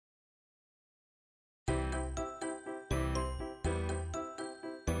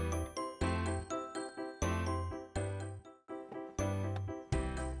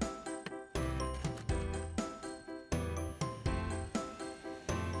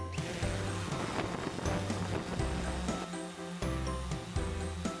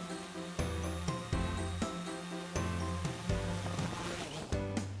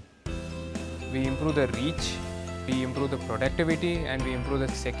we improve the reach, we improve the productivity, and we improve the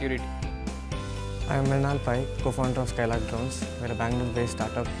security. I am Mrinal Pai, co-founder of Skylark Drones. We are a Bangalore-based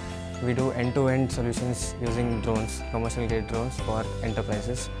startup. We do end-to-end solutions using drones, commercial-grade drones for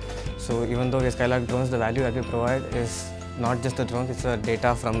enterprises. So even though we are Skylark Drones, the value that we provide is not just the drones, it's the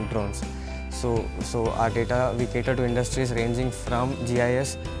data from drones. So our data, we cater to industries ranging from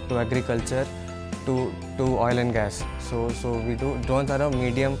GIS to agriculture to oil and gas. So we do, drones are a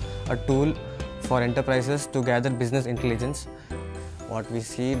medium, a tool for enterprises to gather business intelligence. What we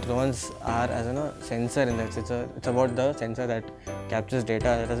see drones are as a sensor in that it's about the sensor that captures data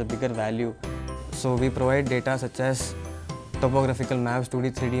that has a bigger value. So we provide data such as topographical maps,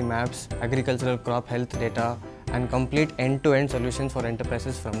 2D, 3D maps, agricultural crop health data, and complete end-to-end solutions for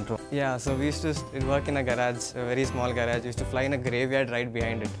enterprises from drone. Yeah, so we used to work in a garage, a very small garage. We used to fly in a graveyard right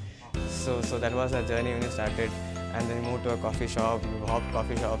behind it. So that was our journey when we started, and then we moved to a coffee shop, we hopped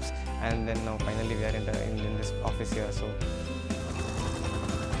coffee shops, and then now finally we are in this office here.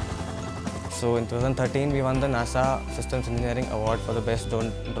 So in 2013 we won the NASA Systems Engineering Award for the best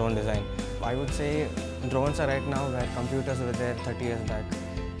drone design. I would say drones are right now where computers were there 30 years back.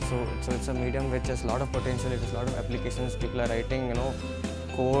 So it's a medium which has a lot of potential, it has a lot of applications, people are writing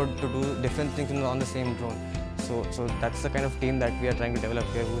code to do different things on the same drone. So that's the kind of team that we are trying to develop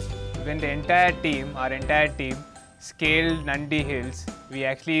here. When the our entire team scaled Nandi Hills, we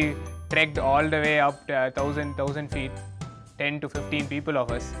actually trekked all the way up to 1,000 feet, 10 to 15 people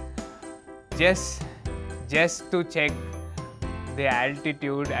of us, just to check the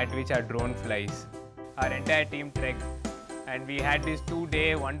altitude at which our drone flies. Our entire team trekked, and we had this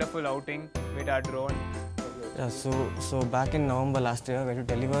 2-day wonderful outing with our drone. Yeah, so back in November last year, we had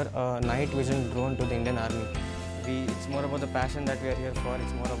to deliver a night vision drone to the Indian Army. It's more about the passion that we are here for,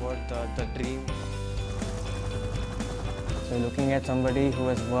 it's more about the dream. So looking at somebody who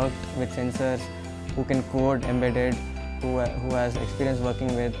has worked with sensors, who can code embedded, who has experience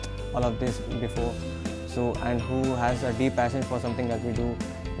working with all of this before, and who has a deep passion for something that we do,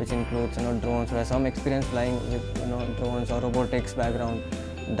 which includes drones, who has some experience flying with drones or robotics background,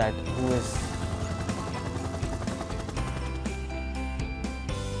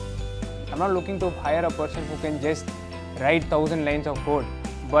 I'm not looking to hire a person who can just write 1,000 lines of code,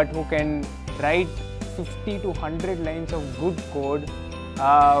 but who can write 50 to 100 lines of good code,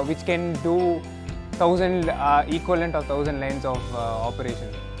 which can do equivalent of 1,000 lines of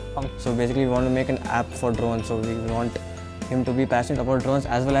operation. So basically we want to make an app for drones, so we want him to be passionate about drones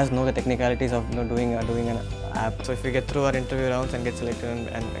as well as know the technicalities of doing an app. So if we get through our interview rounds and get selected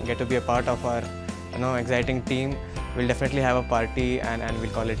and get to be a part of our exciting team, we'll definitely have a party and we'll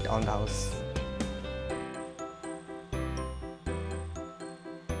call it on the house.